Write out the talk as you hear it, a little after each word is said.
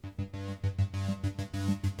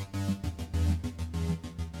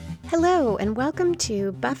Hello, and welcome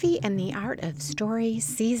to Buffy and the Art of Story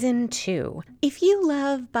Season 2. If you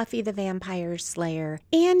love Buffy the Vampire Slayer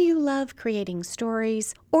and you love creating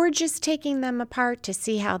stories or just taking them apart to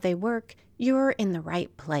see how they work, you're in the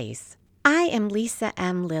right place. I am Lisa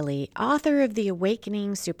M. Lilly, author of the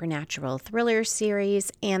Awakening Supernatural Thriller series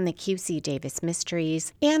and the QC Davis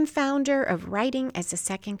Mysteries, and founder of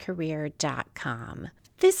WritingAsASecondCareer.com.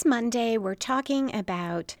 This Monday, we're talking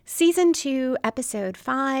about Season 2, Episode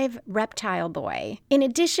 5, Reptile Boy. In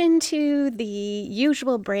addition to the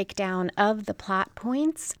usual breakdown of the plot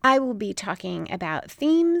points, I will be talking about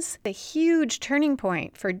themes, the huge turning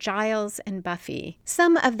point for Giles and Buffy,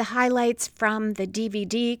 some of the highlights from the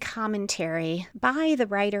DVD commentary by the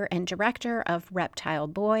writer and director of Reptile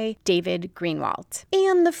Boy, David Greenwalt,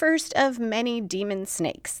 and the first of many demon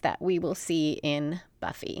snakes that we will see in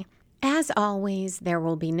Buffy. As always, there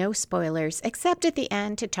will be no spoilers except at the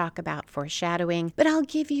end to talk about foreshadowing, but I'll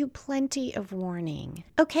give you plenty of warning.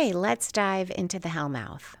 Okay, let's dive into the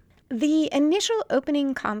Hellmouth. The initial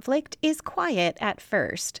opening conflict is quiet at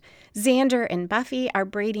first. Xander and Buffy are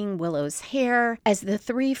braiding Willow's hair as the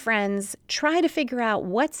three friends try to figure out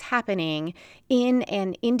what's happening in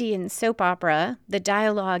an Indian soap opera. The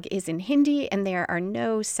dialogue is in Hindi and there are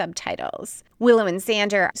no subtitles. Willow and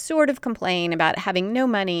Xander sort of complain about having no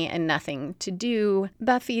money and nothing to do.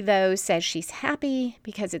 Buffy, though, says she's happy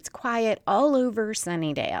because it's quiet all over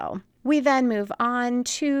Sunnydale. We then move on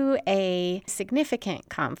to a significant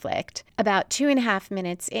conflict. About 2.5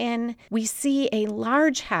 minutes in, we see a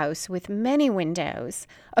large house with many windows.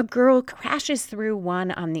 A girl crashes through one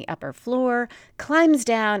on the upper floor, climbs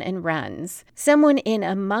down, and runs. Someone in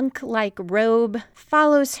a monk-like robe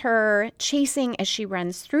follows her, chasing as she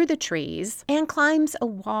runs through the trees, and climbs a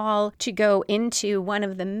wall to go into one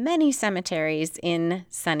of the many cemeteries in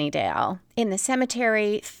Sunnydale. In the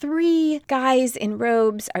cemetery, 3 guys in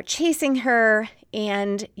robes are chasing her,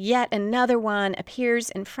 and yet another one appears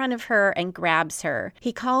in front of her and grabs her.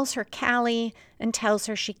 He calls her Callie and tells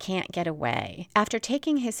her she can't get away. After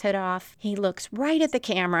taking his hood off, he looks right at the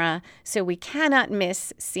camera, so we cannot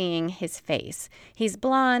miss seeing his face. He's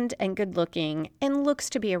blonde and good-looking and looks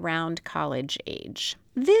to be around college age.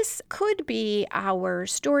 This could be our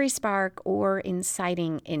story spark or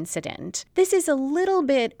inciting incident. This is a little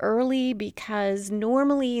bit early because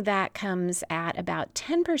normally that comes at about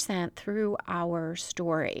 10% through our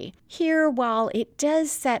story. Here, while it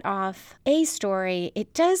does set off a story,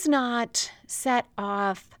 it does not set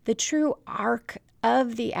off the true arc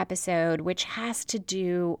of the episode, which has to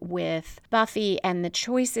do with Buffy and the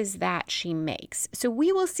choices that she makes. So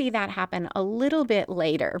we will see that happen a little bit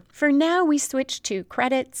later. For now, we switch to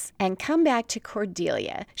credits and come back to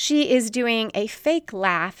Cordelia. She is doing a fake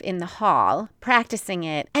laugh in the hall, practicing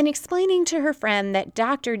it, and explaining to her friend that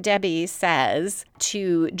Dr. Debbie says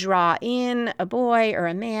to draw in a boy or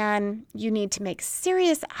a man, you need to make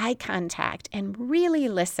serious eye contact and really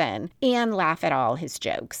listen and laugh at all his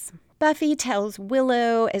jokes. Buffy tells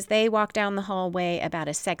Willow as they walk down the hallway about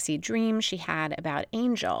a sexy dream she had about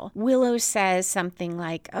Angel. Willow says something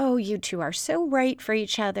like, "Oh, you two are so right for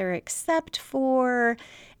each other except for..."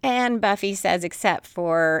 And Buffy says except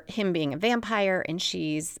for him being a vampire and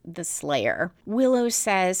she's the Slayer. Willow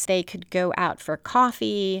says they could go out for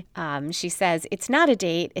coffee. She says it's not a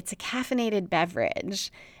date, it's a caffeinated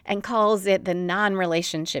beverage, and calls it the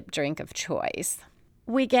non-relationship drink of choice.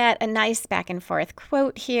 We get a nice back and forth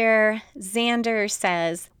quote here. Xander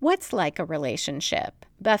says, "What's like a relationship?"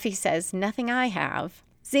 Buffy says, "Nothing I have."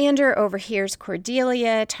 Xander overhears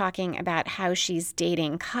Cordelia talking about how she's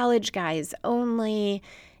dating college guys only,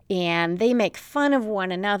 and they make fun of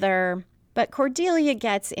one another. But Cordelia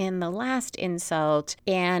gets in the last insult,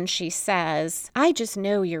 and she says, "I just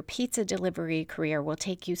know your pizza delivery career will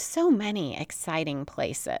take you so many exciting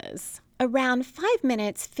places." Around 5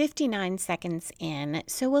 minutes, 59 seconds in,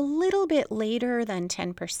 so a little bit later than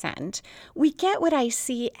 10%, we get what I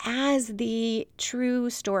see as the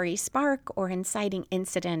true story spark or inciting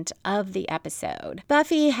incident of the episode.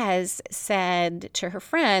 Buffy has said to her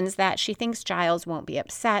friends that she thinks Giles won't be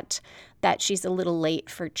upset, that she's a little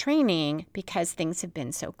late for training because things have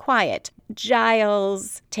been so quiet.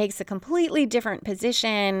 Giles takes a completely different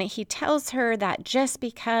position. He tells her that just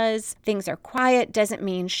because things are quiet doesn't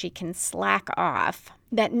mean she can slack off,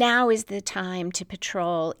 that now is the time to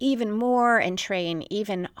patrol even more and train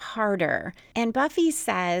even harder. And Buffy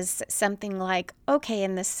says something like, okay,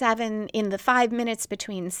 in the 5 minutes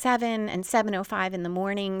between 7 and 7:05 in the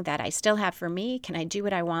morning that I still have for me, can I do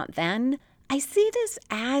what I want then? I see this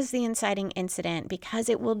as the inciting incident because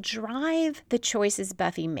it will drive the choices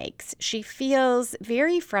Buffy makes. She feels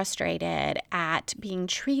very frustrated at being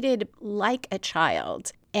treated like a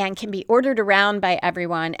child. and can be ordered around by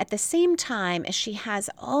everyone at the same time as she has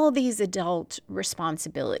all these adult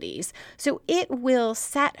responsibilities. So it will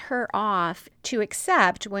set her off to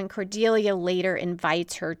accept when Cordelia later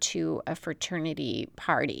invites her to a fraternity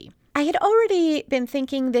party. I had already been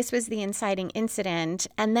thinking this was the inciting incident,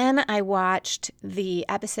 and then I watched the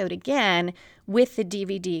episode again with the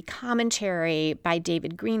DVD commentary by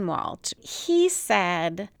David Greenwalt. He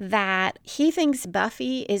said that he thinks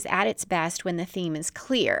Buffy is at its best when the theme is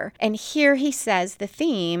clear. And here he says the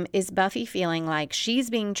theme is Buffy feeling like she's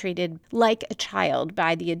being treated like a child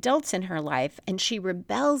by the adults in her life, and she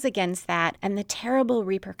rebels against that and the terrible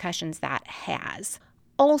repercussions that has.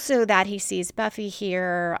 Also, that he sees Buffy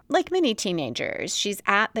here like many teenagers. She's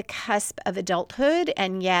at the cusp of adulthood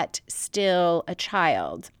and yet still a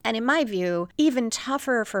child. And in my view, even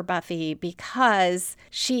tougher for Buffy because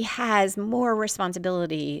she has more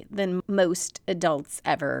responsibility than most adults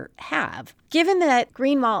ever have. Given that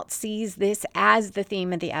Greenwalt sees this as the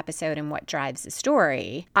theme of the episode and what drives the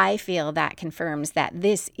story, I feel that confirms that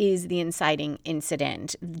this is the inciting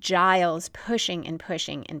incident. Giles pushing and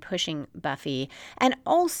pushing and pushing Buffy, and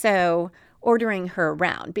also ordering her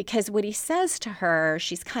around, because what he says to her,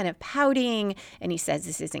 she's kind of pouting, and he says,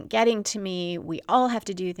 this isn't getting to me. We all have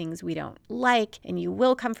to do things we don't like, and you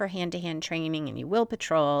will come for hand-to-hand training, and you will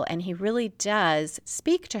patrol. And he really does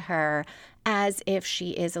speak to her as if she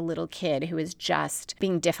is a little kid who is just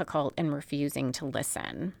being difficult and refusing to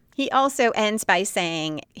listen. He also ends by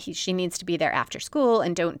saying she needs to be there after school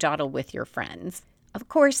and don't dawdle with your friends. Of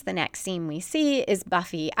course, the next scene we see is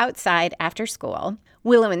Buffy outside after school.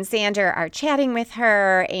 Willow and Xander are chatting with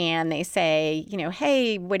her, and they say,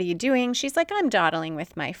 hey, what are you doing? She's like, I'm dawdling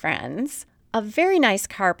with my friends. A very nice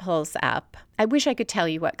car pulls up. I wish I could tell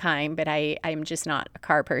you what kind, but I'm just not a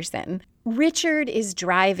car person. Richard is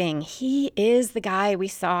driving. He is the guy we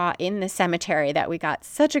saw in the cemetery that we got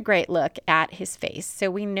such a great look at his face,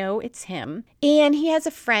 so we know it's him. And he has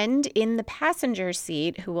a friend in the passenger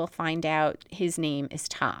seat who will find out his name is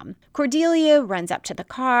Tom. Cordelia runs up to the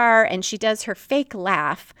car, and she does her fake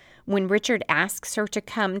laugh when Richard asks her to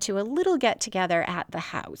come to a little get-together at the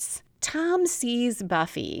house. Tom sees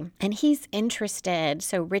Buffy, and he's interested.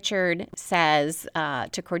 So Richard says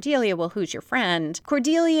to Cordelia, well, who's your friend?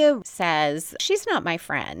 Cordelia says, she's not my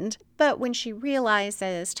friend. But when she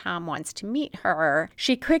realizes Tom wants to meet her,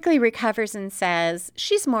 she quickly recovers and says,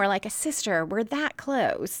 she's more like a sister. We're that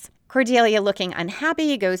close. Cordelia, looking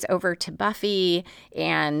unhappy, goes over to Buffy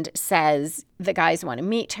and says the guys want to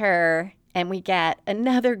meet her. And we get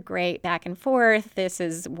another great back and forth. This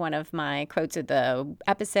is one of my quotes of the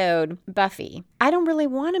episode. Buffy, I don't really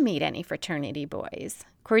want to meet any fraternity boys.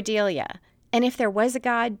 Cordelia, and if there was a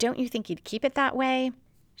God, don't you think he'd keep it that way?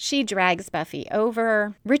 She drags Buffy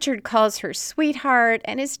over. Richard calls her sweetheart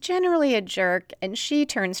and is generally a jerk, and she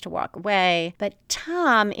turns to walk away. But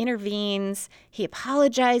Tom intervenes. He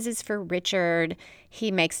apologizes for Richard. He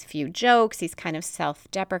makes a few jokes. He's kind of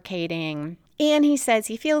self-deprecating. And he says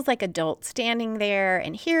he feels like adult standing there,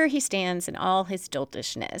 and here he stands in all his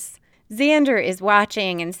doltishness. Xander is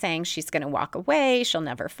watching and saying she's going to walk away. She'll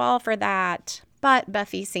never fall for that. But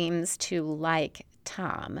Buffy seems to like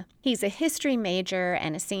Tom. He's a history major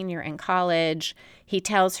and a senior in college. He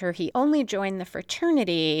tells her he only joined the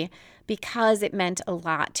fraternity because it meant a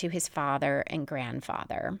lot to his father and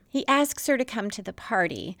grandfather. He asks her to come to the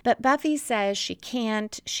party, but Buffy says she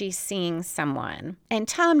can't. She's seeing someone. And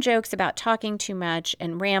Tom jokes about talking too much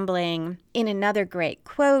and rambling. In another great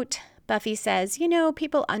quote, Buffy says,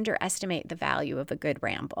 people underestimate the value of a good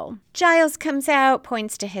ramble. Giles comes out,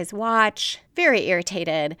 points to his watch, very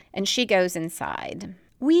irritated, and she goes inside.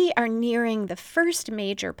 We are nearing the first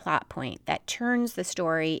major plot point that turns the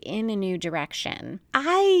story in a new direction.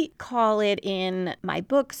 I call it in my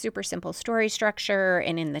book, Super Simple Story Structure,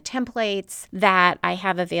 and in the templates that I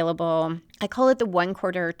have available, I call it the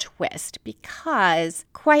 1/4 twist, because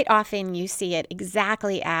quite often you see it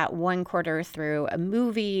exactly at 1/4 through a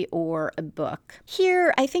movie or a book.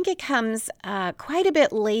 Here, I think it comes quite a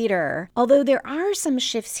bit later, although there are some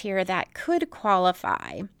shifts here that could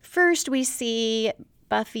qualify. First, we see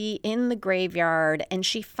Buffy in the graveyard, and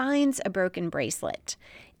she finds a broken bracelet.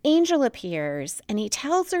 Angel appears, and he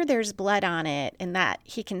tells her there's blood on it and that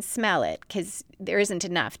he can smell it because there isn't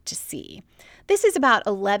enough to see. This is about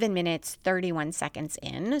 11 minutes, 31 seconds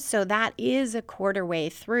in, so that is a quarter way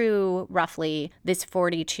through, roughly, this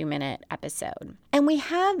 42-minute episode. And we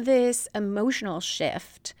have this emotional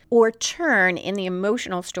shift or turn in the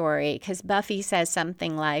emotional story because Buffy says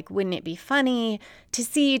something like, wouldn't it be funny to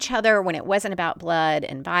see each other when it wasn't about blood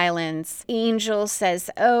and violence? Angel says,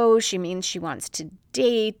 she means she wants to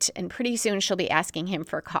date, and pretty soon she'll be asking him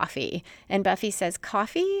for coffee. And Buffy says,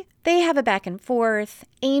 coffee? They have a back and forth.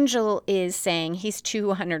 Angel is saying he's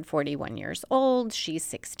 241 years old. She's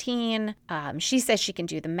 16. She says she can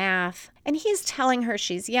do the math. And he's telling her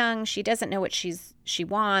she's young. She doesn't know what she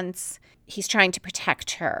wants. He's trying to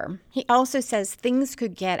protect her. He also says things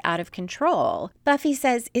could get out of control. Buffy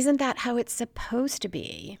says, isn't that how it's supposed to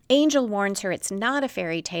be? Angel warns her it's not a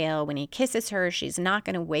fairy tale. When he kisses her, she's not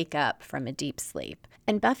going to wake up from a deep sleep.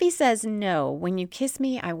 And Buffy says, no, when you kiss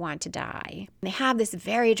me, I want to die. They have this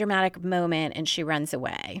very dramatic moment and she runs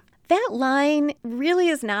away. That line really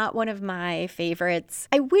is not one of my favorites.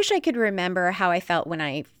 I wish I could remember how I felt when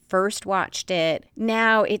I first watched it.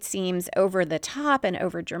 Now it seems over the top and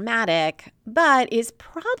over dramatic, but is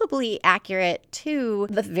probably accurate to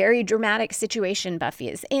the very dramatic situation Buffy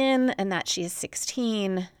is in, and that she is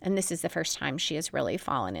 16, and this is the first time she has really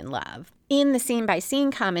fallen in love. In the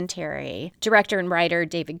scene-by-scene commentary, director and writer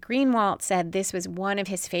David Greenwalt said this was one of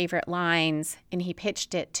his favorite lines, and he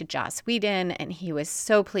pitched it to Joss Whedon, and he was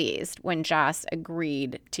so pleased when Joss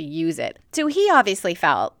agreed to use it. So he obviously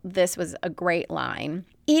felt this was a great line.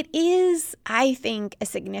 It is, I think, a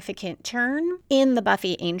significant turn in the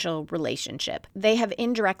Buffy-Angel relationship. They have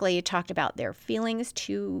indirectly talked about their feelings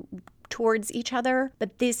towards each other,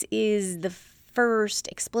 but this is the first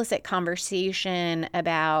explicit conversation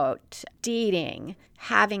about dating,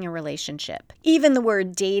 having a relationship. Even the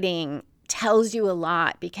word dating tells you a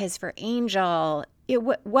lot, because for Angel,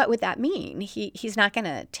 what would that mean? He's not going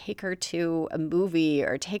to take her to a movie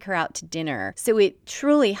or take her out to dinner. So it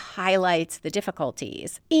truly highlights the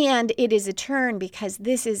difficulties. And it is a turn because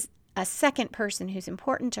this is a second person who's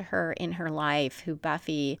important to her in her life, who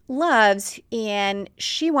Buffy loves, and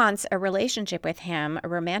she wants a relationship with him, a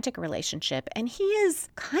romantic relationship. And he is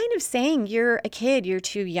kind of saying, you're a kid, you're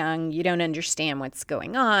too young, you don't understand what's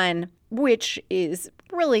going on, which is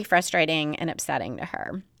really frustrating and upsetting to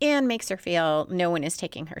her and makes her feel no one is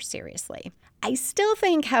taking her seriously. I still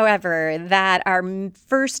think, however, that our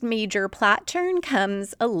first major plot turn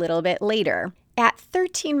comes a little bit later. At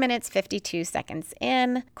 13 minutes 52 seconds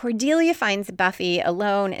in, Cordelia finds Buffy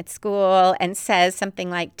alone at school and says something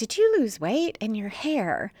like, "Did you lose weight? And your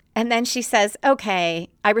hair?" And then she says, "Okay,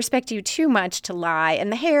 I respect you too much to lie.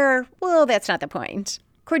 And the hair, well, that's not the point."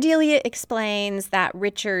 Cordelia explains that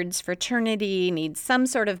Richard's fraternity needs some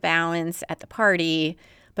sort of balance at the party,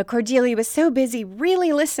 but Cordelia was so busy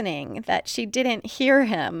really listening that she didn't hear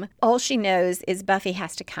him. All she knows is Buffy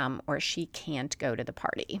has to come or she can't go to the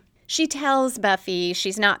party. She tells Buffy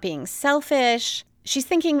she's not being selfish. She's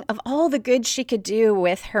thinking of all the good she could do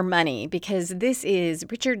with her money, because this is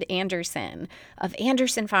Richard Anderson of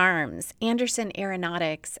Anderson Farms, Anderson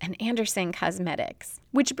Aeronautics, and Anderson Cosmetics,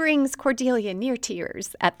 which brings Cordelia near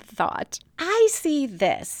tears at the thought. I see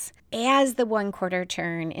this as the one-quarter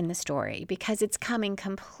turn in the story because it's coming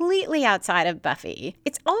completely outside of Buffy.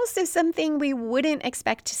 It's also something we wouldn't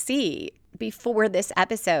expect to see before this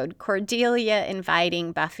episode. Cordelia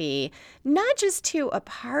inviting Buffy not just to a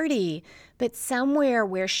party, but somewhere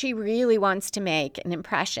where she really wants to make an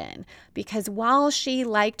impression. Because while she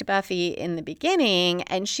liked Buffy in the beginning,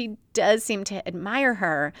 and she does seem to admire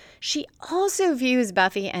her, she also views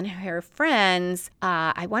Buffy and her friends,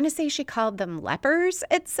 I want to say she called them lepers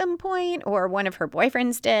at some point, or one of her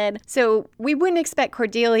boyfriends did. So we wouldn't expect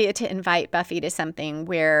Cordelia to invite Buffy to something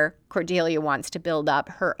where Cordelia wants to build up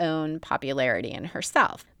her own popularity in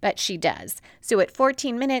herself. But she does. So at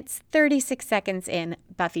 14 minutes, 36 seconds in,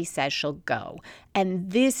 Buffy says she'll go.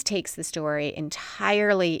 And this takes the story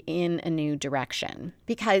entirely in a new direction.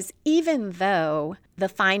 Because even though the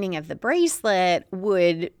finding of the bracelet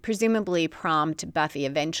would presumably prompt Buffy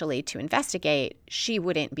eventually to investigate, she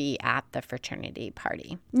wouldn't be at the fraternity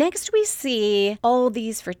party. Next, we see all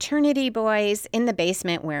these fraternity boys in the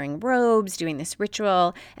basement wearing robes, doing this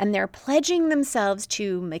ritual, and they're pledging themselves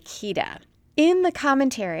to Makita. In the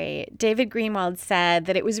commentary, David Greenwald said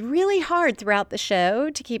that it was really hard throughout the show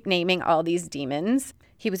to keep naming all these demons.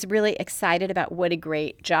 He was really excited about what a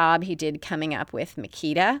great job he did coming up with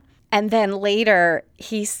Makita. And then later,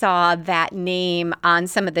 he saw that name on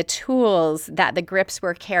some of the tools that the Grips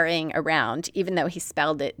were carrying around, even though he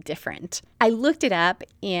spelled it different. I looked it up,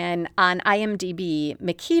 and on IMDb,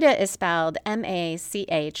 Makita is spelled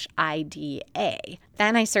Machida.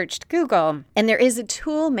 Then I searched Google, and there is a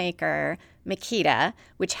tool maker, Makita,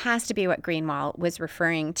 which has to be what Greenwald was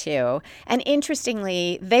referring to. And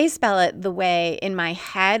interestingly, they spell it the way in my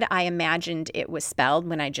head I imagined it was spelled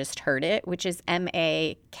when I just heard it, which is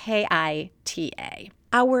Makita.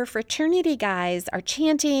 Our fraternity guys are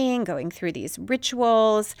chanting, going through these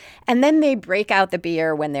rituals, and then they break out the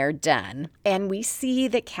beer when they're done. And we see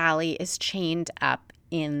that Callie is chained up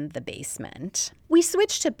in the basement. We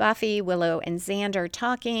switch to Buffy, Willow, and Xander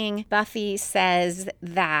talking. Buffy says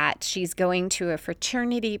that she's going to a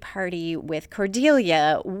fraternity party with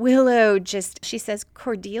Cordelia. Willow she says,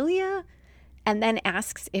 Cordelia? And then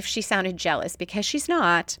asks if she sounded jealous because she's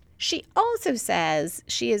not. She also says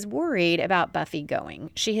she is worried about Buffy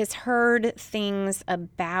going. She has heard things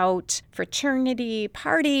about fraternity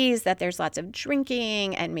parties, that there's lots of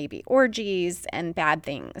drinking and maybe orgies and bad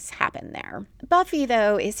things happen there. Buffy,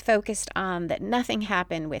 though, is focused on that nothing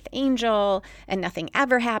happened with Angel and nothing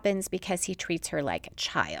ever happens because he treats her like a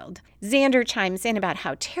child. Xander chimes in about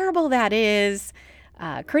how terrible that is,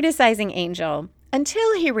 criticizing Angel,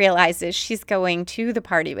 until he realizes she's going to the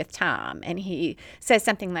party with Tom, and he says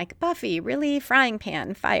something like, Buffy, really? Frying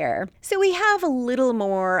pan fire. So we have a little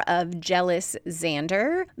more of jealous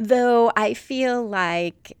Xander, though I feel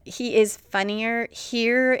like he is funnier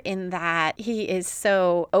here in that he is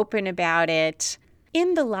so open about it.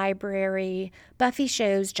 In the library, Buffy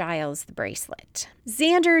shows Giles the bracelet.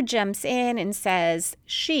 Xander jumps in and says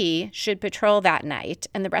she should patrol that night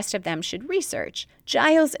and the rest of them should research.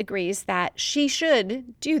 Giles agrees that she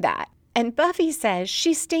should do that. And Buffy says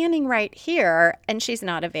she's standing right here and she's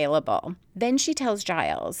not available. Then she tells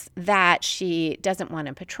Giles that she doesn't want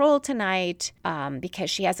to patrol tonight because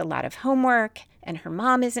she has a lot of homework and her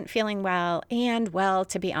mom isn't feeling well. And, well,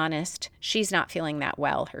 to be honest, she's not feeling that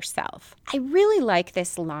well herself. I really like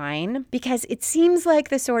this line because it seems like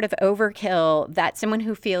the sort of overkill that someone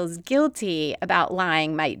who feels guilty about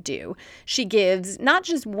lying might do. She gives not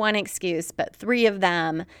just one excuse, but three of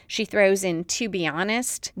them. She throws in "to be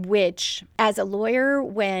honest," which, as a lawyer,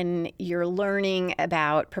 when you're learning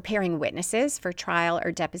about preparing witnesses for trial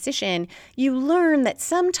or deposition, you learn that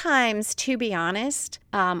sometimes to be honest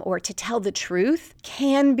or to tell the truth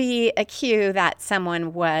can be a cue that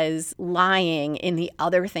someone was lying in the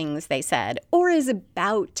other things they said or is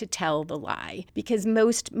about to tell the lie. Because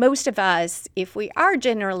most of us, if we are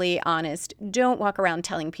generally honest, don't walk around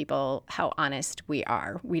telling people how honest we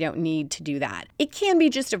are. We don't need to do that. It can be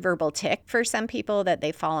just a verbal tic for some people that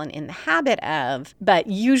they've fallen in the habit of, but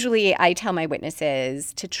usually I tell my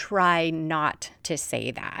witnesses to try not to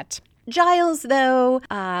say that. Giles, though,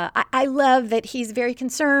 I love that he's very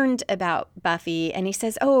concerned about Buffy, and he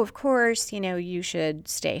says, oh, of course, you should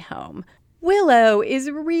stay home. Willow is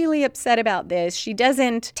really upset about this. She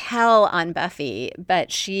doesn't tell on Buffy,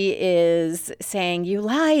 but she is saying, you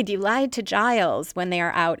lied to Giles when they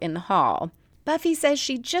are out in the hall. Buffy says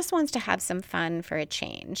she just wants to have some fun for a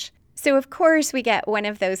change. So, of course, we get one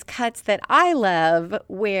of those cuts that I love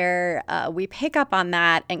where we pick up on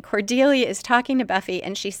that and Cordelia is talking to Buffy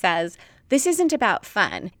and she says, this isn't about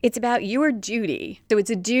fun. It's about your duty. So it's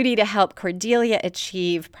a duty to help Cordelia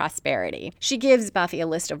achieve prosperity. She gives Buffy a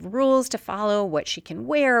list of rules to follow, what she can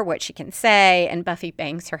wear, what she can say, and Buffy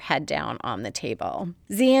bangs her head down on the table.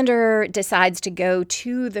 Xander decides to go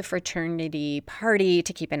to the fraternity party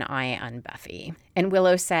to keep an eye on Buffy. And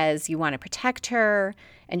Willow says you want to protect her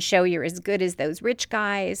and show you're as good as those rich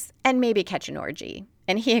guys and maybe catch an orgy.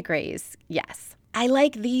 And he agrees, yes. I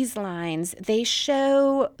like these lines. They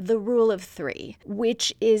show the rule of three,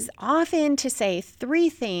 which is often to say three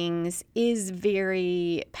things is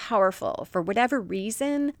very powerful. For whatever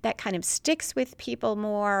reason, that kind of sticks with people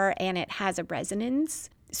more and it has a resonance.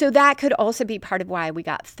 So that could also be part of why we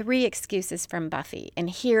got three excuses from Buffy. And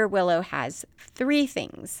here Willow has three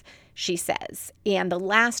things she says. And the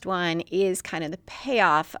last one is kind of the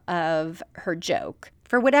payoff of her joke.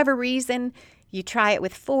 For whatever reason, you try it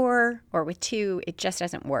with 4 or with 2, it just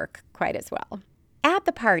doesn't work quite as well. At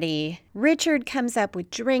the party, Richard comes up with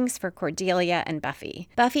drinks for Cordelia and Buffy.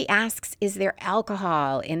 Buffy asks, is there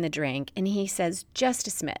alcohol in the drink? And he says, just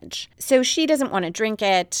a smidge. So she doesn't want to drink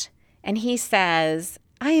it. And he says,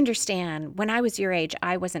 I understand. When I was your age,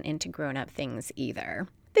 I wasn't into grown-up things either.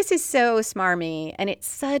 This is so smarmy, and it's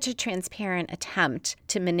such a transparent attempt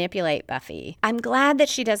to manipulate Buffy. I'm glad that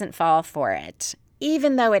she doesn't fall for it,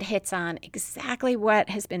 even though it hits on exactly what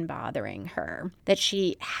has been bothering her, that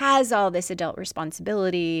she has all this adult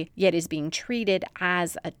responsibility, yet is being treated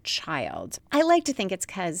as a child. I like to think it's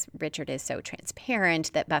because Richard is so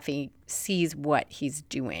transparent that Buffy sees what he's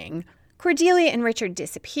doing. Cordelia and Richard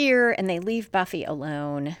disappear, and they leave Buffy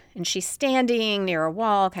alone, and she's standing near a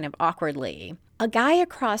wall kind of awkwardly. A guy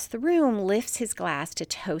across the room lifts his glass to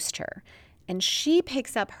toast her, and she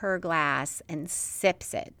picks up her glass and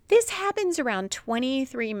sips it. This happens around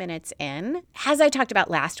 23 minutes in. As I talked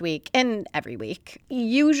about last week and every week,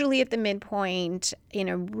 usually at the midpoint in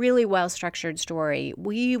a really well-structured story,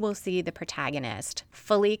 we will see the protagonist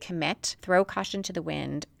fully commit, throw caution to the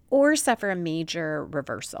wind, or suffer a major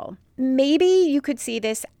reversal. Maybe you could see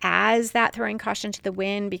this as that throwing caution to the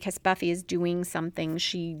wind because Buffy is doing something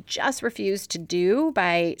she just refused to do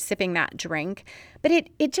by sipping that drink. But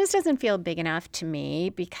it just doesn't feel big enough to me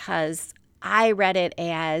because I read it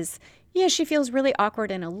as, yeah, she feels really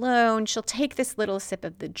awkward and alone. She'll take this little sip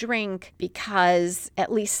of the drink because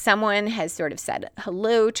at least someone has sort of said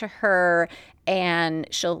hello to her and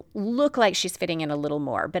she'll look like she's fitting in a little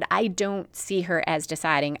more. But I don't see her as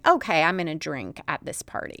deciding, okay, I'm going to drink at this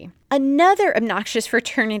party. Another obnoxious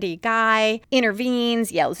fraternity guy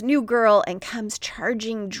intervenes, yells "new girl," and comes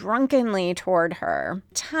charging drunkenly toward her.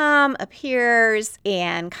 Tom appears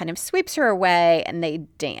and kind of sweeps her away, and they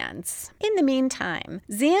dance. In the meantime,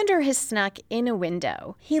 Xander has snuck in a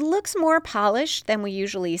window. He looks more polished than we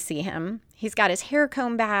usually see him. He's got his hair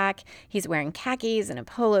combed back, he's wearing khakis and a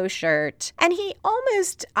polo shirt, and he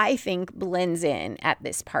almost, I think, blends in at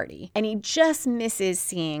this party. And he just misses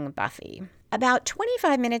seeing Buffy. About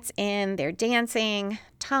 25 minutes in, they're dancing.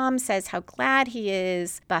 Tom says how glad he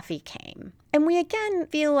is Buffy came. And we again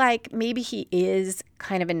feel like maybe he is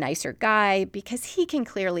kind of a nicer guy because he can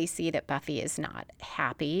clearly see that Buffy is not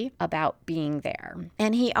happy about being there.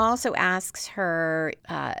 And he also asks her,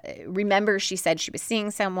 remember she said she was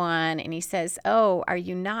seeing someone? And he says, oh, are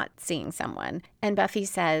you not seeing someone? And Buffy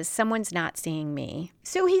says, someone's not seeing me.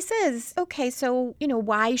 So he says, okay, so,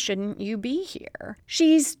 why shouldn't you be here?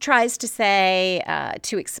 She tries to say,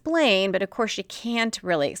 to explain, but of course she can't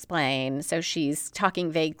really explain. So she's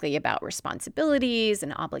talking vaguely about responsibilities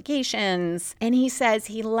and obligations. And he says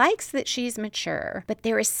he likes that she's mature, but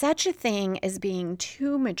there is such a thing as being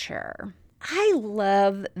too mature. I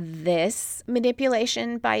love this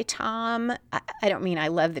manipulation by Tom. I don't mean I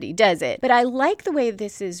love that he does it, but I like the way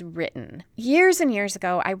this is written. Years and years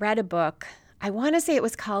ago, I read a book. I want to say it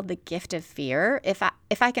was called The Gift of Fear.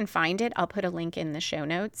 If I can find it, I'll put a link in the show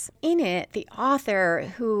notes. In it, the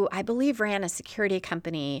author, who I believe ran a security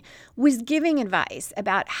company, was giving advice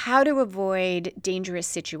about how to avoid dangerous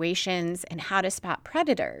situations and how to spot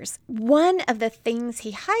predators. One of the things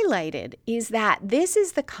he highlighted is that this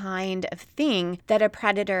is the kind of thing that a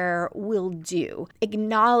predator will do.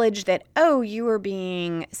 Acknowledge that, oh, you are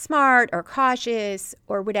being smart or cautious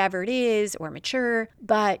or whatever it is, or mature,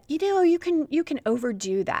 but you can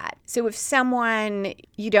overdo that. So if someone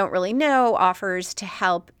you don't really know offers to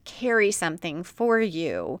help carry something for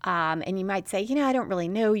you, and you might say, I don't really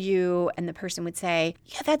know you, and the person would say,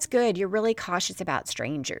 yeah, that's good. You're really cautious about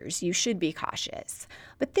strangers. You should be cautious.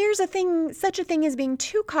 But there's such a thing as being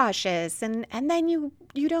too cautious, and then you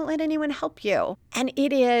don't let anyone help you. And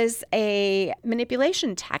it is a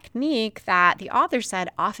manipulation technique that the author said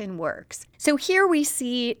often works. So here we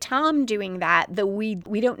see Tom doing that, though we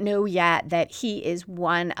don't know yet that he is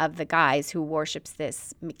one of the guys who worships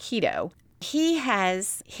this Mikito. He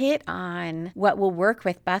has hit on what will work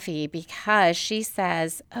with Buffy because she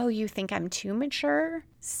says, oh, you think I'm too mature?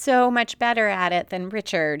 So much better at it than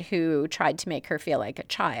Richard, who tried to make her feel like a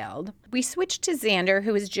child. We switch to Xander,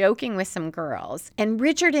 who is joking with some girls, and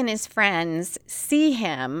Richard and his friends see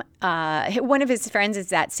him. One of his friends is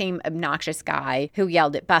that same obnoxious guy who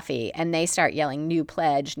yelled at Buffy, and they start yelling, new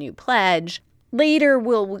pledge, new pledge. Later,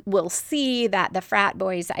 we'll see that the frat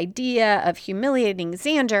boys' idea of humiliating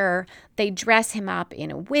Xander, they dress him up in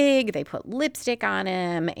a wig, they put lipstick on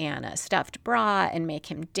him and a stuffed bra and make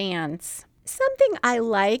him dance. Something I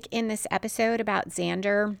like in this episode about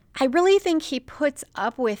Xander, I really think he puts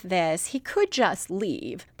up with this. He could just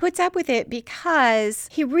leave. Puts up with it because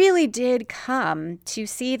he really did come to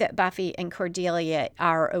see that Buffy and Cordelia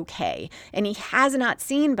are okay. And he has not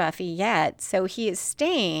seen Buffy yet, so he is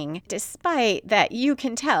staying despite that you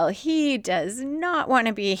can tell he does not want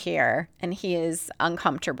to be here and he is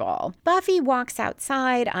uncomfortable. Buffy walks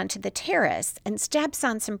outside onto the terrace and steps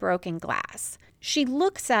on some broken glass. She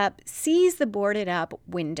looks up, sees the boarded up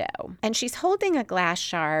window, and she's holding a glass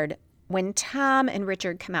shard when Tom and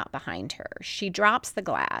Richard come out behind her. She drops the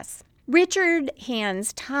glass. Richard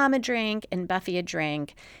hands Tom a drink and Buffy a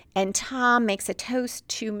drink, and Tom makes a toast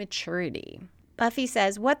to maturity. Buffy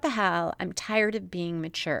says, "What the hell? I'm tired of being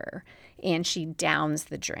mature," and she downs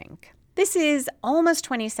the drink. This is almost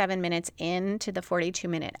 27 minutes into the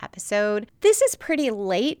 42-minute episode. This is pretty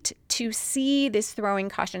late to see this throwing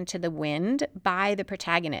caution to the wind by the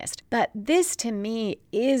protagonist. But this, to me,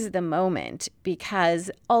 is the moment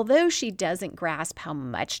because although she doesn't grasp how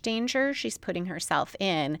much danger she's putting herself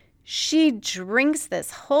in, She drinks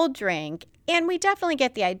this whole drink, and we definitely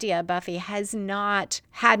get the idea Buffy has not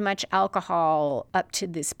had much alcohol up to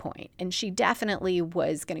this point. And she definitely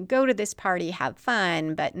was going to go to this party, have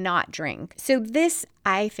fun, but not drink. So this,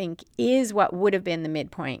 I think, is what would have been the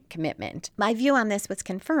midpoint commitment. My view on this was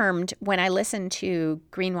confirmed when I listened to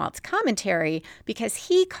Greenwald's commentary because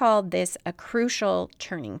he called this a crucial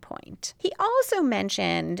turning point. He also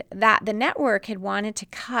mentioned that the network had wanted to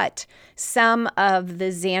cut some of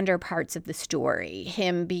the Xander parts of the story,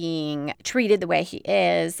 him being treated the way he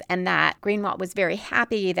is, and that Greenwald was very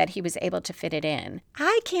happy that he was able to fit it in.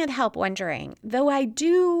 I can't help wondering, though I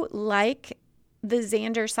do like the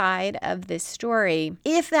Xander side of this story,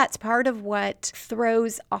 if that's part of what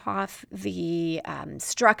throws off the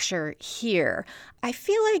structure here. I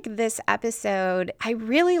feel like this episode, I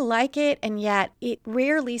really like it, and yet it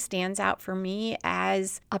rarely stands out for me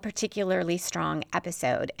as a particularly strong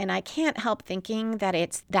episode. And I can't help thinking that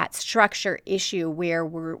it's that structure issue where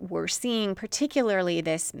we're seeing particularly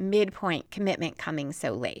this midpoint commitment coming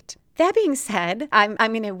so late. That being said, I'm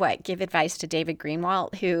going to give advice to David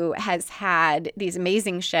Greenwald, who has had these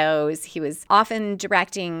amazing shows. He was often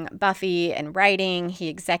directing Buffy and writing. He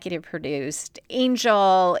executive produced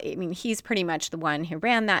Angel. I mean, he's pretty much the one who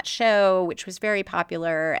ran that show, which was very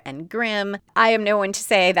popular and grim. I am no one to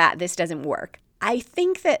say that this doesn't work. I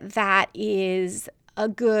think that is a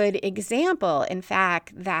good example, in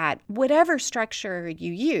fact, that whatever structure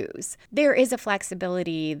you use, there is a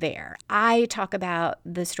flexibility there. I talk about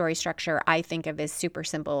the story structure I think of as super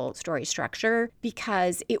simple story structure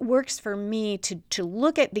because it works for me to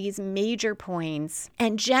look at these major points,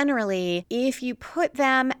 and generally, if you put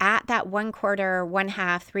them at that 1/4,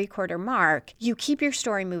 1/2, 3/4 mark, you keep your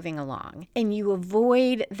story moving along, and you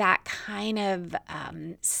avoid that kind of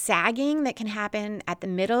sagging that can happen at the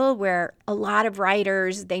middle where a lot of writers,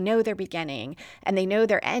 they know their beginning and they know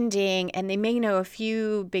their ending and they may know a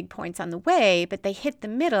few big points on the way, but they hit the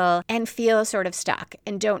middle and feel sort of stuck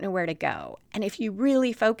and don't know where to go. And if you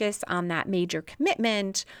really focus on that major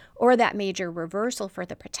commitment or that major reversal for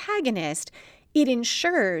the protagonist, it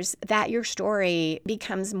ensures that your story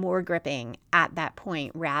becomes more gripping at that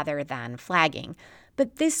point rather than flagging.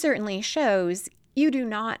 But this certainly shows you do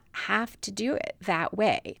not have to do it that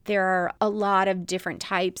way. There are a lot of different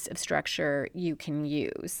types of structure you can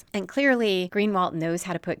use. And clearly, Greenwald knows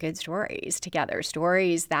how to put good stories together,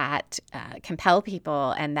 stories that compel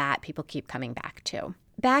people and that people keep coming back to.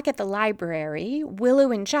 Back at the library,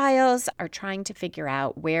 Willow and Giles are trying to figure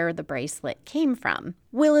out where the bracelet came from.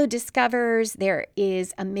 Willow discovers there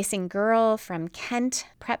is a missing girl from Kent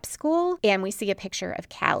Prep School, and we see a picture of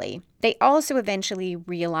Callie. They also eventually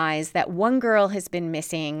realize that one girl has been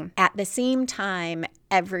missing at the same time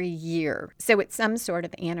every year, so it's some sort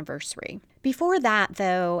of anniversary. Before that,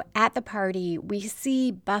 though, at the party, we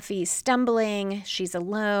see Buffy stumbling. She's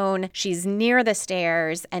alone. She's near the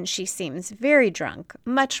stairs, and she seems very drunk,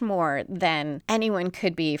 much more than anyone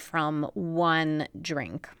could be from one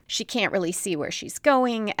drink. She can't really see where she's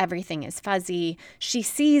going. Everything is fuzzy. She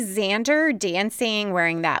sees Xander dancing,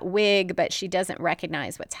 wearing that wig, but she doesn't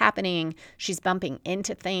recognize what's happening. She's bumping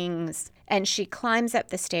into things, and she climbs up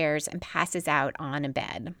the stairs and passes out on a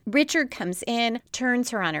bed. Richard comes in, turns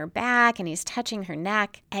her on her back, and he's touching her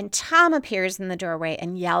neck, and Tom appears in the doorway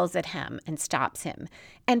and yells at him and stops him.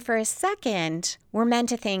 And for a second, we're meant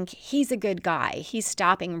to think he's a good guy. He's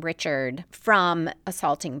stopping Richard from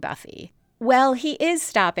assaulting Buffy. Well, he is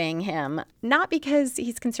stopping him, not because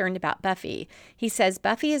he's concerned about Buffy. He says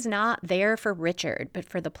Buffy is not there for Richard, but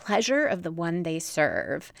for the pleasure of the one they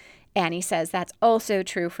serve. And he says that's also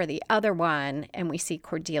true for the other one, and we see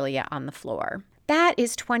Cordelia on the floor. That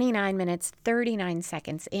is 29 minutes, 39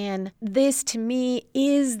 seconds in. This, to me,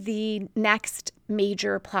 is the next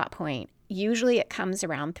major plot point. Usually it comes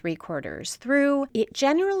around 3/4 through. It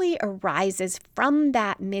generally arises from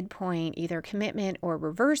that midpoint, either commitment or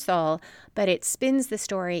reversal, but it spins the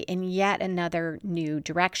story in yet another new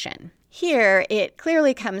direction. Here, it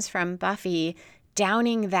clearly comes from Buffy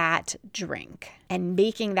downing that drink and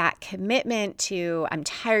making that commitment to, I'm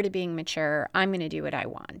tired of being mature, I'm going to do what I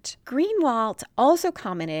want. Greenwald also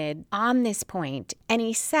commented on this point, and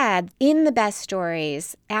he said, in the best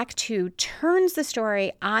stories, Act 2 turns the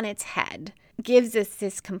story on its head, gives us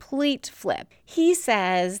this complete flip. He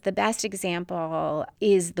says the best example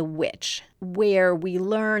is The Witch, where we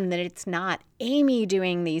learn that it's not Amy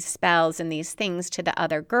doing these spells and these things to the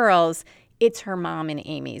other girls, it's her mom in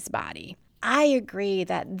Amy's body. I agree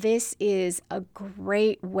that this is a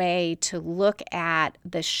great way to look at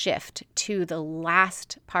the shift to the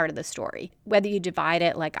last part of the story. Whether you divide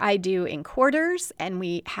it like I do in quarters and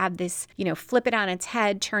we have this, flip it on its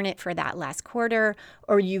head, turn it for that last quarter,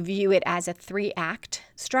 or you view it as a 3-act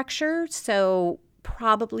structure. So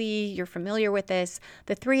probably you're familiar with this.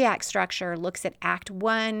 The 3-act structure looks at Act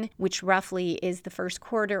 1, which roughly is the first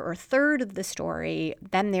quarter or third of the story.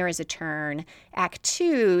 Then there is a turn. Act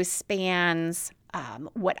 2 spans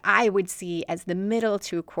what I would see as the middle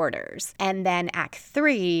 2 quarters. And then Act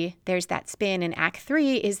 3, there's that spin, and Act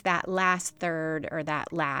 3 is that last third or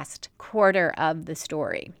that last quarter of the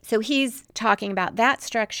story. So he's talking about that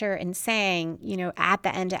structure and saying, at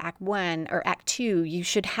the end of Act 1 or Act 2, you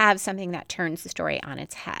should have something that turns the story on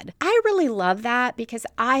its head. I really love that because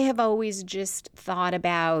I have always just thought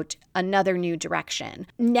about another new direction.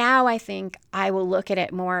 Now I think I will look at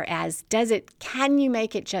it more as, can you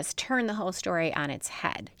make it just turn the whole story on its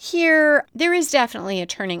head? Here, there is definitely a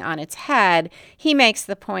turning on its head. He makes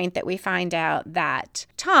the point that we find out that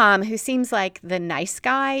Tom, who seems like the nice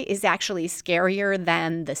guy, is actually scarier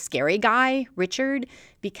than the scary guy, Richard,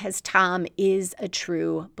 because Tom is a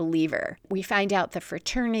true believer. We find out the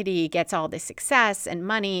fraternity gets all the success and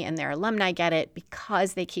money and their alumni get it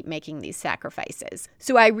because they keep making these sacrifices.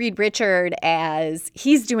 So I read Richard as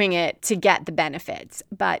he's doing it to get the benefits,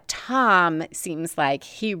 but Tom seems like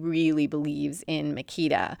he really believes in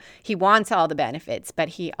Makita. He wants all the benefits, but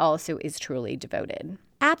he also is truly devoted.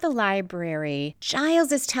 At the library,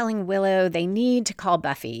 Giles is telling Willow they need to call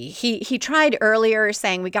Buffy. He tried earlier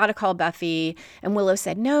saying, we got to call Buffy. And Willow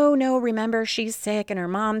said, no, remember, she's sick and her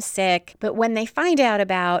mom's sick. But when they find out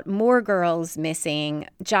about more girls missing,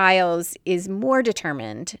 Giles is more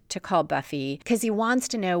determined to call Buffy because he wants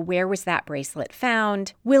to know where was that bracelet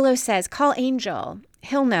found. Willow says, call Angel.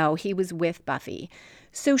 He'll know he was with Buffy.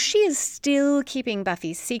 So she is still keeping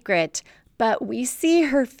Buffy's secret, but we see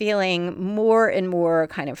her feeling more and more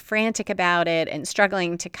kind of frantic about it and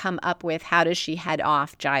struggling to come up with how does she head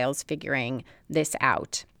off Giles figuring this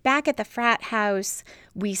out. Back at the frat house,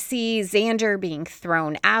 we see Xander being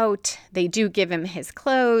thrown out. They do give him his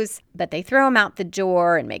clothes, but they throw him out the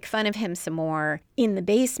door and make fun of him some more. In the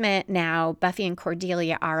basement now, Buffy and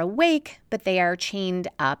Cordelia are awake, but they are chained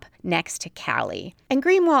up next to Callie. And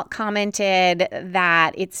Greenwald commented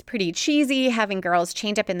that it's pretty cheesy having girls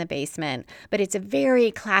chained up in the basement, but it's a very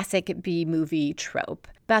classic B-movie trope.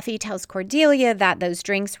 Buffy tells Cordelia that those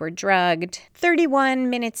drinks were drugged. 31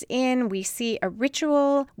 minutes in, we see a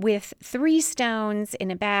ritual with 3 stones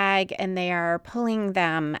in a bag, and they are pulling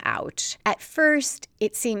them out. At first,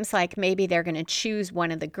 it seems like maybe they're going to choose one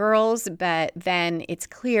of the girls, but then it's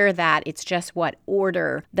clear that it's just what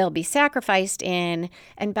order they'll be sacrificed in,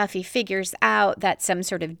 and Buffy figures out that some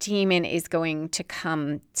sort of demon is going to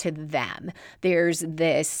come to them. There's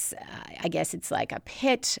this, I guess it's like a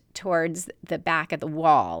pit towards the back of the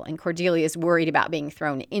wall, and Cordelia is worried about being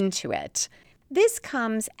thrown into it. This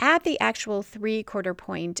comes at the actual 3/4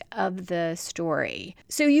 point of the story.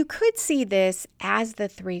 So you could see this as the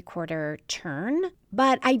 3/4 turn,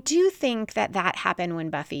 but I do think that happened when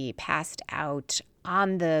Buffy passed out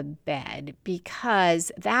on the bed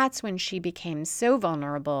because that's when she became so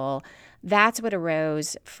vulnerable. That's what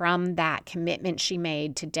arose from that commitment she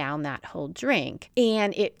made to down that whole drink.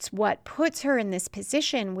 And it's what puts her in this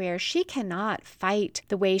position where she cannot fight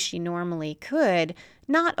the way she normally could,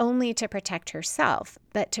 not only to protect herself,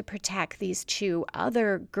 but to protect these 2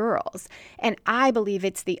 other girls. And I believe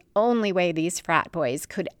it's the only way these frat boys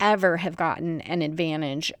could ever have gotten an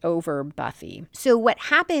advantage over Buffy. So what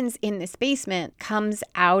happens in this basement comes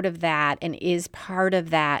out of that and is part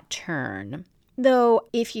of that turn. Though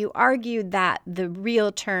if you argued that the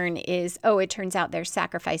real turn is, it turns out they're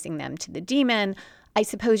sacrificing them to the demon, I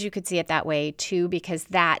suppose you could see it that way too, because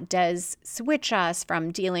that does switch us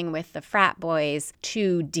from dealing with the frat boys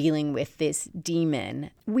to dealing with this demon.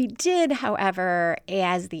 We did, however,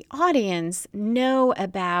 as the audience, know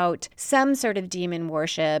about some sort of demon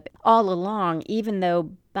worship all along, even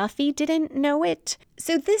though Buffy didn't know it.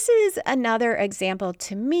 So this is another example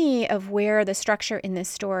to me of where the structure in this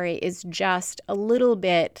story is just a little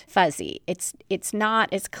bit fuzzy. It's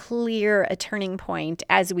not as clear a turning point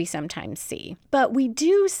as we sometimes see. But we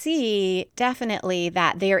do see definitely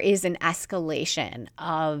that there is an escalation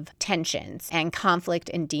of tensions and conflict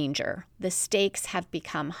and danger. The stakes have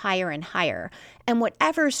become higher and higher. And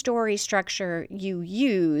whatever story structure you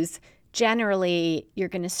use, generally, you're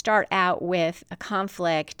going to start out with a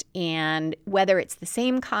conflict, and whether it's the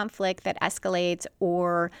same conflict that escalates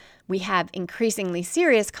or we have increasingly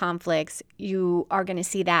serious conflicts, you are going to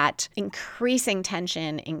see that increasing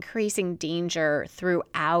tension, increasing danger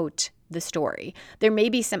throughout the story. There may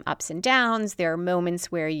be some ups and downs. There are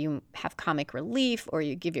moments where you have comic relief or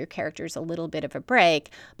you give your characters a little bit of a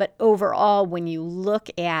break. But overall, when you look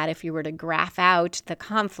at, if you were to graph out the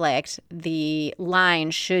conflict, the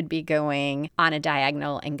line should be going on a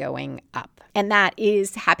diagonal and going up. And that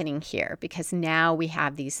is happening here because now we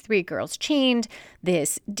have these 3 girls chained,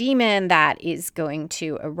 this demon that is going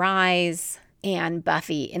to arise, and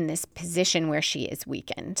Buffy in this position where she is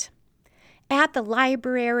weakened. At the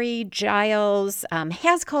library, Giles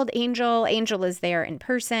has called Angel. Angel is there in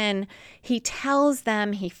person. He tells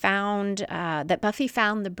them he found that Buffy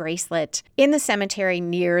found the bracelet in the cemetery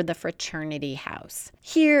near the fraternity house.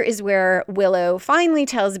 Here is where Willow finally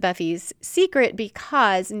tells Buffy's secret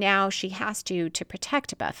because now she has to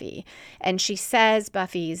protect Buffy. And she says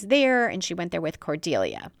Buffy's there and she went there with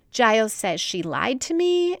Cordelia. Giles says, she lied to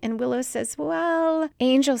me. And Willow says, well,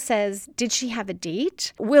 Angel says, did she have a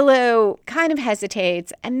date? Willow kind of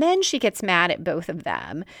hesitates, and then she gets mad at both of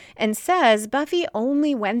them and says Buffy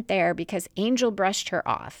only went there because Angel brushed her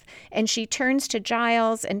off. And she turns to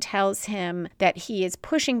Giles and tells him that he is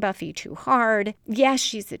pushing Buffy too hard. Yes,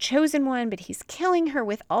 she's the chosen one, but he's killing her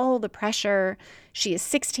with all the pressure. She is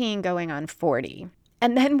 16 going on 40.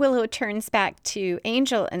 And then Willow turns back to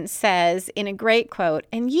Angel and says, in a great quote,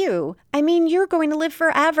 and you're going to live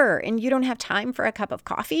forever and you don't have time for a cup of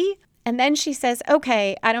coffee? And then she says,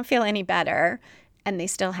 okay, I don't feel any better. And they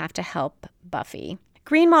still have to help Buffy.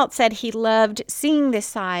 Greenwald said he loved seeing this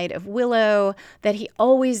side of Willow, that he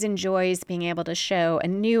always enjoys being able to show a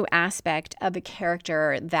new aspect of a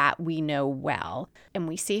character that we know well. And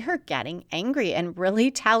we see her getting angry and really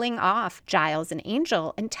telling off Giles and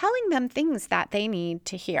Angel and telling them things that they need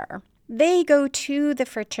to hear. They go to the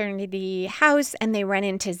fraternity house and they run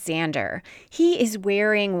into Xander. He is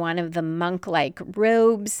wearing one of the monk-like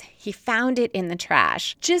robes. He found it in the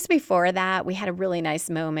trash. Just before that, we had a really nice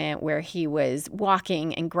moment where he was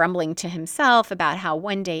walking and grumbling to himself about how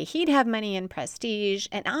one day he'd have money and prestige,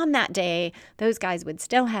 and on that day, those guys would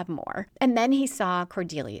still have more. And then he saw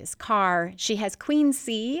Cordelia's car. She has Queen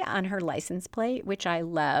C on her license plate, which I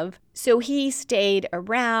love. So he stayed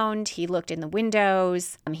around, he looked in the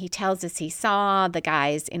windows, he tells us he saw the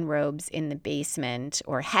guys in robes in the basement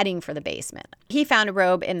or heading for the basement. He found a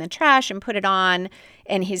robe in the trash and put it on,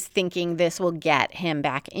 and he's thinking this will get him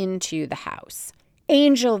back into the house.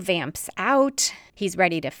 Angel vamps out. He's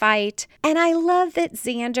ready to fight. And I love that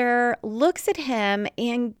Xander looks at him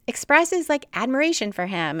and expresses admiration for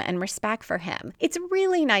him and respect for him. It's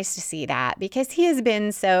really nice to see that because he has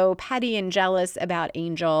been so petty and jealous about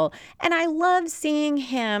Angel. And I love seeing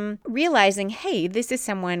him realizing, hey, this is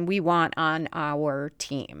someone we want on our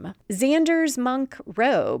team. Xander's monk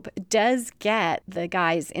robe does get the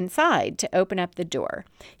guys inside to open up the door.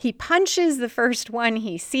 He punches the first one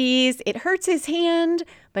he sees. It hurts his hand,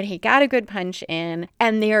 but he got a good punch in,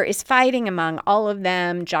 and there is fighting among all of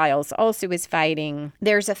them. Giles also is fighting.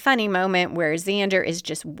 There's a funny moment where Xander is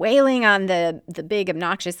just wailing on the big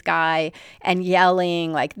obnoxious guy and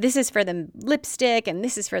yelling this is for the lipstick and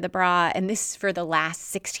this is for the bra and this is for the last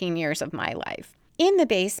 16 years of my life. In the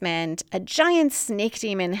basement, a giant snake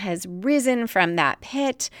demon has risen from that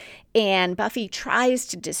pit, and Buffy tries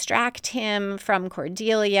to distract him from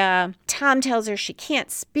Cordelia. Tom tells her she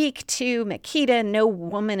can't speak to Makita. No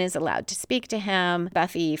woman is allowed to speak to him.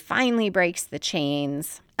 Buffy finally breaks the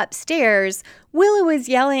chains. Upstairs, Willow is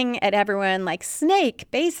yelling at everyone snake,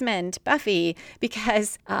 basement, Buffy,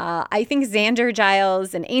 because I think Xander,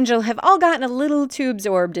 Giles, and Angel have all gotten a little too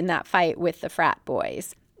absorbed in that fight with the frat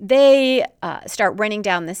boys. They start running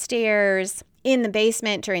down the stairs. In the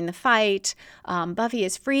basement during the fight, Buffy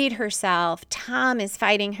has freed herself. Tom is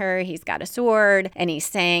fighting her. He's got a sword, and he's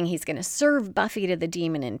saying he's going to serve Buffy to the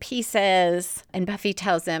demon in pieces. And Buffy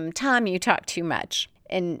tells him, Tom, you talk too much.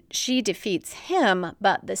 And she defeats him,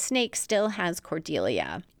 but the snake still has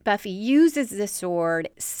Cordelia. Buffy uses the sword,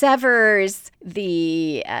 severs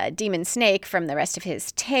the demon snake from the rest of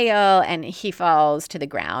his tail, and he falls to the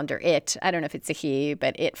ground, or it. I don't know if it's a he,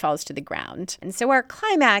 but it falls to the ground. And so our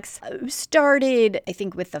climax started, I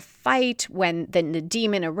think, with the fight when the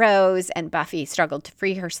demon arose and Buffy struggled to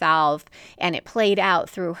free herself, and it played out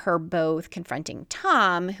through her both confronting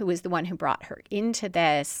Tom, who was the one who brought her into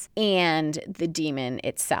this, and the demon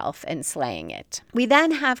itself and slaying it. We then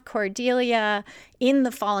have Cordelia in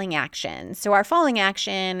the falling action. So our falling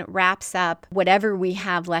action wraps up whatever we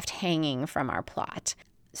have left hanging from our plot.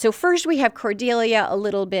 So first we have Cordelia, a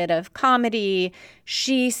little bit of comedy.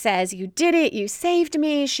 She says, "You did it. You saved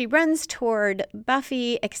me." She runs toward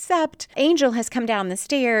Buffy, except Angel has come down the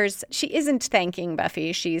stairs. She isn't thanking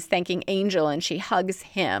Buffy. She's thanking Angel, and she hugs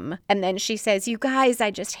him. And then she says, "You guys,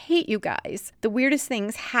 I just hate you guys. The weirdest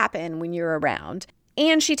things happen when you're around."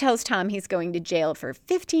 And she tells Tom he's going to jail for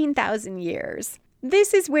 15,000 years.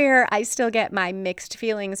 This is where I still get my mixed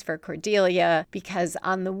feelings for Cordelia, because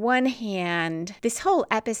on the one hand, this whole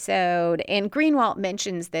episode, and Greenwalt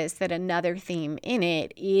mentions this, that another theme in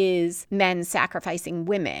it is men sacrificing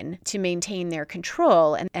women to maintain their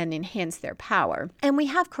control and enhance their power. And we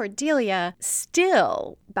have Cordelia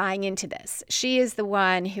still buying into this. She is the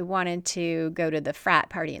one who wanted to go to the frat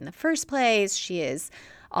party in the first place. She is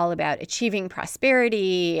all about achieving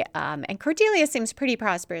prosperity. And Cordelia seems pretty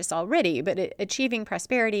prosperous already, but achieving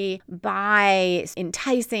prosperity by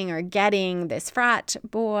enticing or getting this frat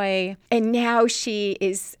boy. And now she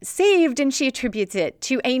is saved, and she attributes it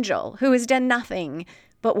to Angel, who has done nothing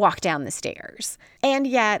but walk down the stairs. And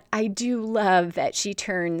yet I do love that she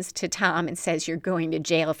turns to Tom and says, "You're going to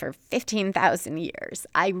jail for 15,000 years.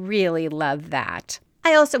 I really love that.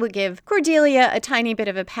 I also would give Cordelia a tiny bit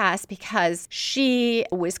of a pass because she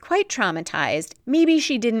was quite traumatized. Maybe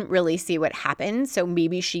she didn't really see what happened, so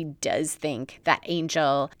maybe she does think that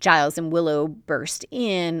Angel, Giles, and Willow burst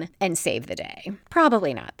in and saved the day.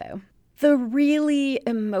 Probably not, though. The really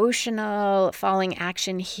emotional falling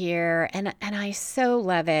action here, and I so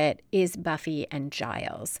love it, is Buffy and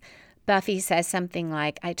Giles. Buffy says something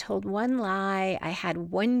like, "I told one lie, I had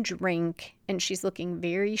one drink," and she's looking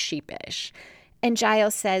very sheepish. And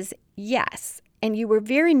Giles says, "Yes, and you were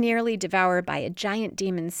very nearly devoured by a giant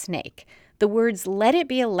demon snake. The words, 'let it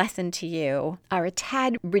be a lesson to you,' are a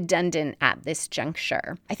tad redundant at this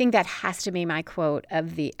juncture." I think that has to be my quote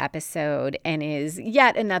of the episode and is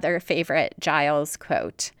yet another favorite Giles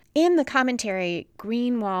quote. In the commentary,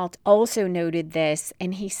 Greenwalt also noted this,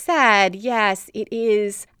 and he said, yes, it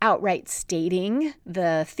is outright stating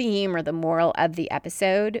the theme or the moral of the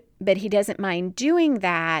episode, but he doesn't mind doing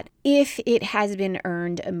that if it has been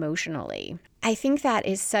earned emotionally. I think that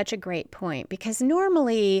is such a great point, because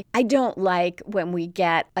normally I don't like when we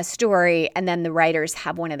get a story and then the writers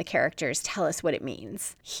have one of the characters tell us what it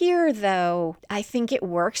means. Here, though, I think it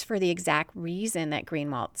works for the exact reason that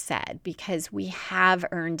Greenwalt said, because we have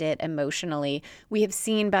earned it emotionally. We have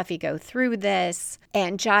seen Buffy go through this,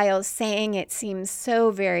 and Giles saying it seems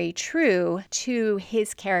so very true to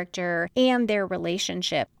his character and their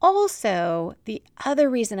relationship. Also, the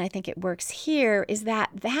other reason I think it works here is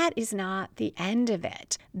that that is not the end of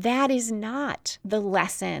it. That is not the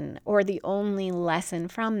lesson or the only lesson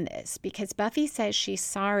from this, because Buffy says she's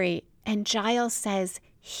sorry and Giles says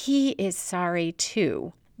he is sorry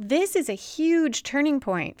too. This is a huge turning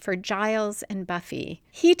point for Giles and Buffy.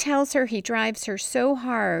 He tells her he drives her so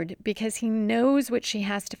hard because he knows what she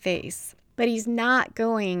has to face. But he's not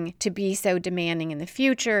going to be so demanding in the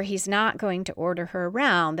future. He's not going to order her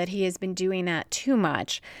around, that he has been doing that too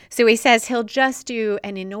much. So he says he'll just do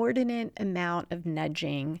an inordinate amount of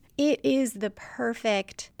nudging. It is the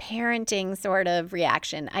perfect parenting sort of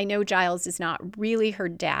reaction. I know Giles is not really her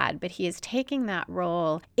dad, but he is taking that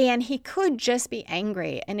role, and he could just be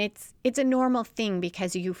angry. And it's a normal thing,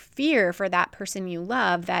 because you fear for that person you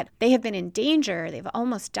love, that they have been in danger, they've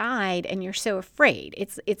almost died, and you're so afraid.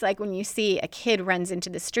 It's like when you see a kid runs into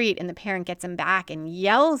the street and the parent gets him back and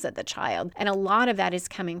yells at the child. And a lot of that is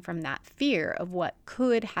coming from that fear of what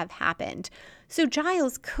could have happened. So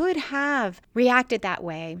Giles could have reacted that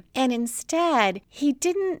way. And instead, he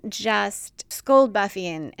didn't just scold Buffy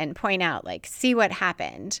and point out, like, see what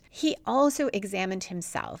happened. He also examined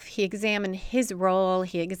himself. He examined his role.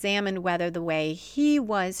 He examined whether the way he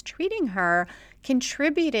was treating her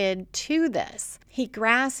contributed to this. He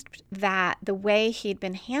grasped that the way he'd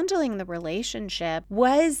been handling the relationship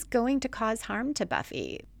was going to cause harm to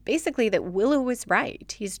Buffy. Basically, that Willow was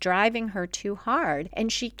right. He's driving her too hard,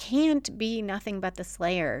 and she can't be nothing but the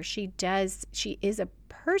Slayer. She is a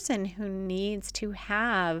person who needs to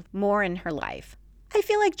have more in her life. I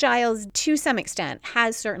feel like Giles, to some extent,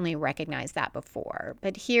 has certainly recognized that before,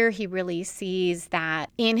 but here he really sees that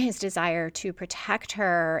in his desire to protect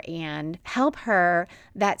her and help her,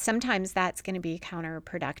 that sometimes that's going to be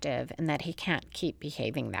counterproductive and that he can't keep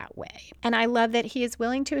behaving that way. And I love that he is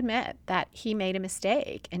willing to admit that he made a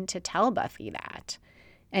mistake and to tell Buffy that.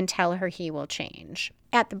 and tell her he will change.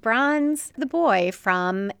 At the bronze, the boy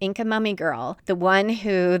from Inca Mummy Girl, the one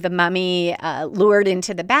who the mummy lured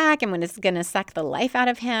into the back and was going to suck the life out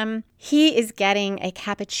of him, he is getting a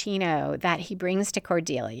cappuccino that he brings to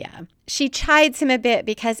Cordelia. She chides him a bit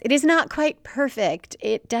because it is not quite perfect.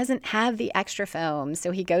 It doesn't have the extra foam,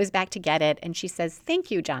 so he goes back to get it, and she says,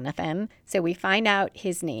 "Thank you, Jonathan." So we find out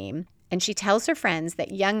his name. And she tells her friends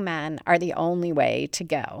that young men are the only way to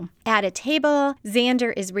go. At a table,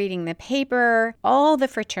 Xander is reading the paper, all the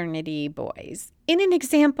fraternity boys. In an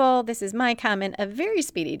example, this is my comment, of very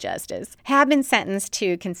speedy justice, have been sentenced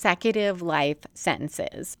to consecutive life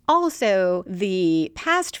sentences. Also, the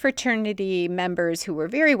past fraternity members who were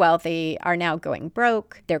very wealthy are now going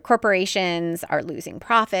broke. Their corporations are losing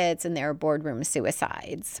profits, and there are boardroom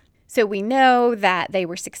suicides. So we know that they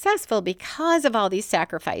were successful because of all these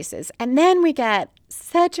sacrifices. And then we get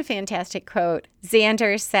such a fantastic quote.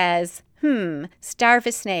 Xander says, starve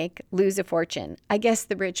a snake, lose a fortune. I guess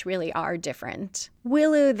the rich really are different.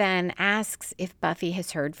 Willow then asks if Buffy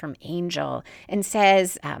has heard from Angel and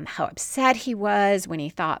says how upset he was when he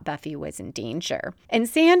thought Buffy was in danger. And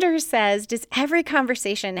Xander says, does every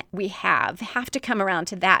conversation we have to come around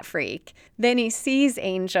to that freak? Then he sees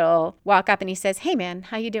Angel walk up and he says, "Hey man,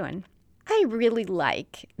 how you doing?" I really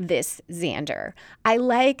like this Xander. I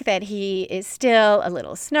like that he is still a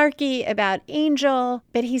little snarky about Angel,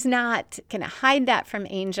 but he's not going to hide that from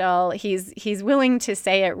Angel. He's willing to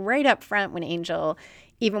say it right up front when Angel,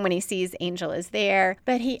 even when he sees Angel is there.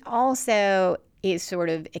 But he also is sort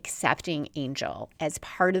of accepting Angel as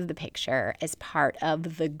part of the picture, as part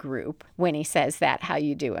of the group when he says that, "How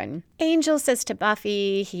you doing?" Angel says to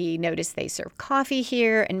Buffy he noticed they serve coffee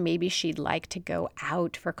here and maybe she'd like to go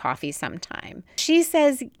out for coffee sometime. She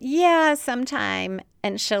says, yeah, sometime,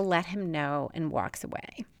 and she'll let him know and walks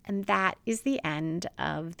away. And that is the end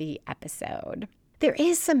of the episode. There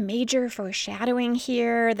is some major foreshadowing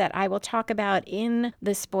here that I will talk about in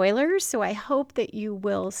the spoilers, so I hope that you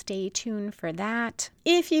will stay tuned for that.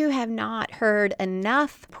 If you have not heard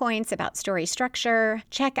enough points about story structure,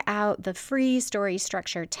 check out the free story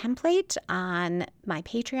structure template on my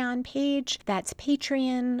Patreon page. That's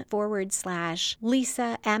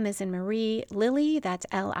Patreon.com/Lisa, M as in Marie, Lily, that's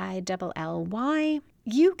Lilly.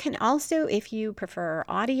 You can also, if you prefer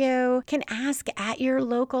audio, can ask at your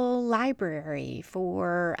local library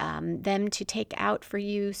for them to take out for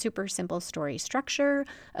you Super Simple Story Structure,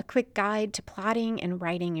 a quick guide to plotting and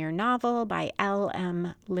writing your novel by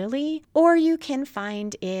L.M. Lilly, or you can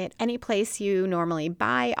find it any place you normally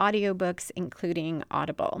buy audiobooks, including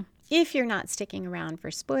Audible. If you're not sticking around for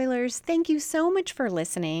spoilers, thank you so much for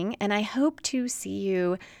listening, and I hope to see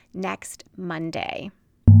you next Monday.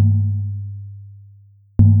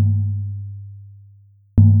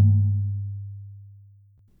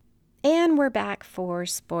 And we're back for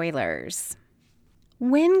spoilers.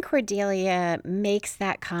 When Cordelia makes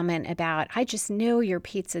that comment about, "I just know your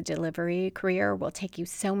pizza delivery career will take you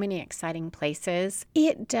so many exciting places,"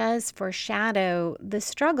 it does foreshadow the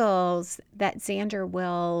struggles that Xander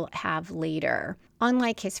will have later.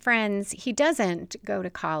 Unlike his friends, he doesn't go to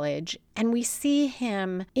college, and we see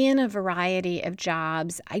him in a variety of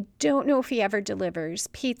jobs. I don't know if he ever delivers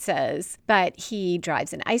pizzas, but he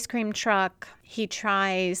drives an ice cream truck. He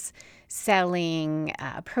tries selling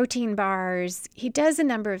protein bars. He does a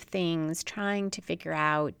number of things trying to figure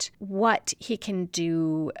out what he can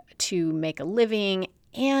do to make a living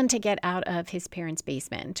and to get out of his parents'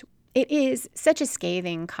 basement. It is such a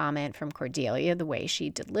scathing comment from Cordelia, the way she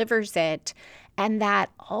delivers it, and that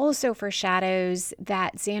also foreshadows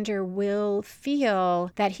that Xander will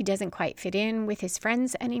feel that he doesn't quite fit in with his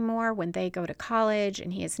friends anymore when they go to college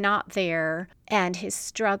and he is not there, and his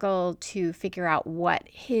struggle to figure out what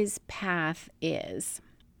his path is.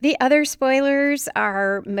 The other spoilers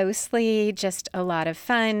are mostly just a lot of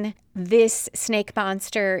fun. This snake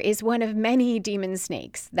monster is one of many demon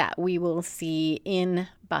snakes that we will see in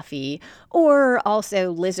Buffy, or also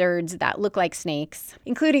lizards that look like snakes,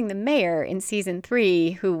 including the mayor in season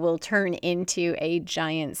 3, who will turn into a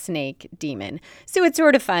giant snake demon. So it's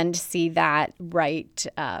sort of fun to see that right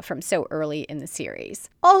from so early in the series.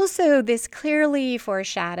 Also, this clearly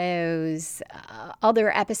foreshadows other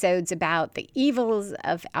episodes about the evils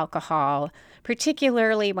of alcohol,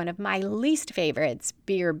 particularly one of my least favorites,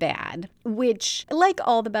 Beer Bad, which, like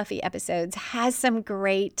all the Buffy episodes, has some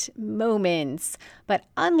great moments, but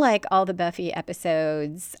unlike all the Buffy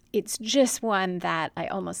episodes, it's just one that I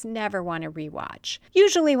almost never want to rewatch.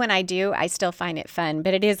 Usually when I do, I still find it fun,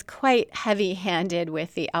 but it is quite heavy-handed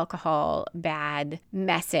with the alcohol bad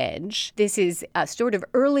message. This is a sort of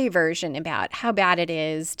early version about how bad it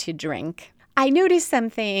is to drink. I noticed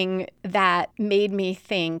something that made me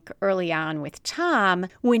think early on with Tom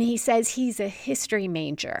when he says he's a history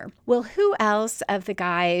major. Well, who else of the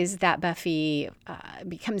guys that Buffy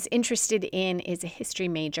becomes interested in is a history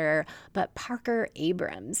major but Parker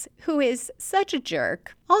Abrams, who is such a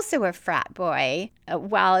jerk, also a frat boy.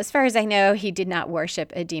 While as far as I know, he did not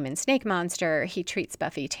worship a demon snake monster, he treats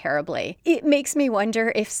Buffy terribly. It makes me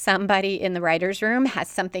wonder if somebody in the writer's room has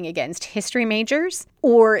something against history majors,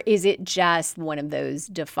 or is it just one of those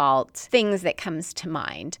default things that comes to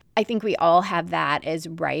mind? I think we all have that as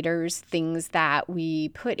writers, things that we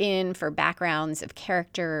put in for backgrounds of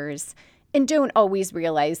characters and don't always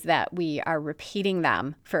realize that we are repeating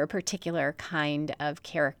them for a particular kind of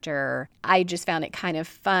character. I just found it kind of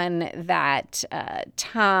fun that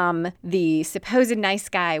Tom, the supposed nice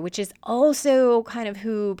guy, which is also kind of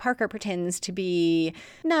who Parker pretends to be,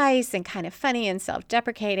 nice and kind of funny and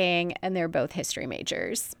self-deprecating, and they're both history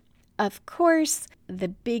majors. Of course, the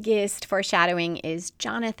biggest foreshadowing is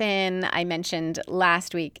Jonathan. I mentioned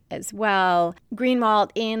last week as well. Greenwald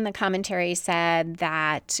in the commentary said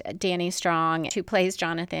that Danny Strong, who plays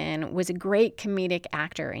Jonathan, was a great comedic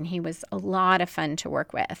actor and he was a lot of fun to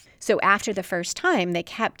work with. So after the first time, they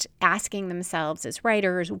kept asking themselves as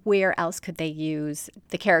writers, where else could they use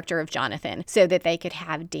the character of Jonathan so that they could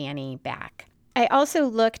have Danny back? I also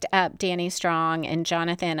looked up Danny Strong and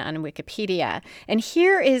Jonathan on Wikipedia, and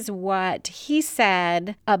here is what he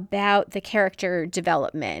said about the character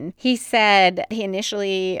development. He said he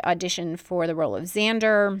initially auditioned for the role of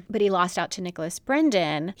Xander, but he lost out to Nicholas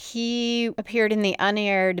Brendan. He appeared in the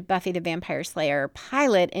unaired Buffy the Vampire Slayer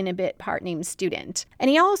pilot in a bit part named Student. And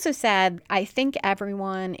he also said, I think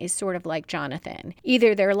everyone is sort of like Jonathan.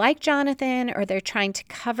 Either they're like Jonathan or they're trying to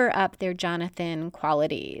cover up their Jonathan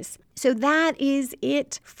qualities. So that is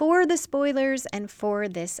it for the spoilers and for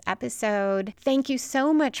this episode. Thank you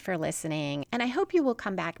so much for listening, and I hope you will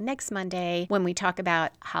come back next Monday when we talk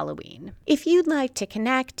about Halloween. If you'd like to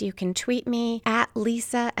connect, you can tweet me at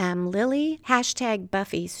Lisa M. Lilly,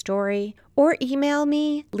 #BuffyStory, or email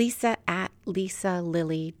me,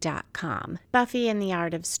 lisa@lisalilly.com. Buffy and the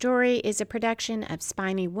Art of Story is a production of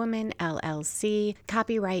Spiny Woman, LLC,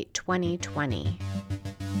 copyright 2020.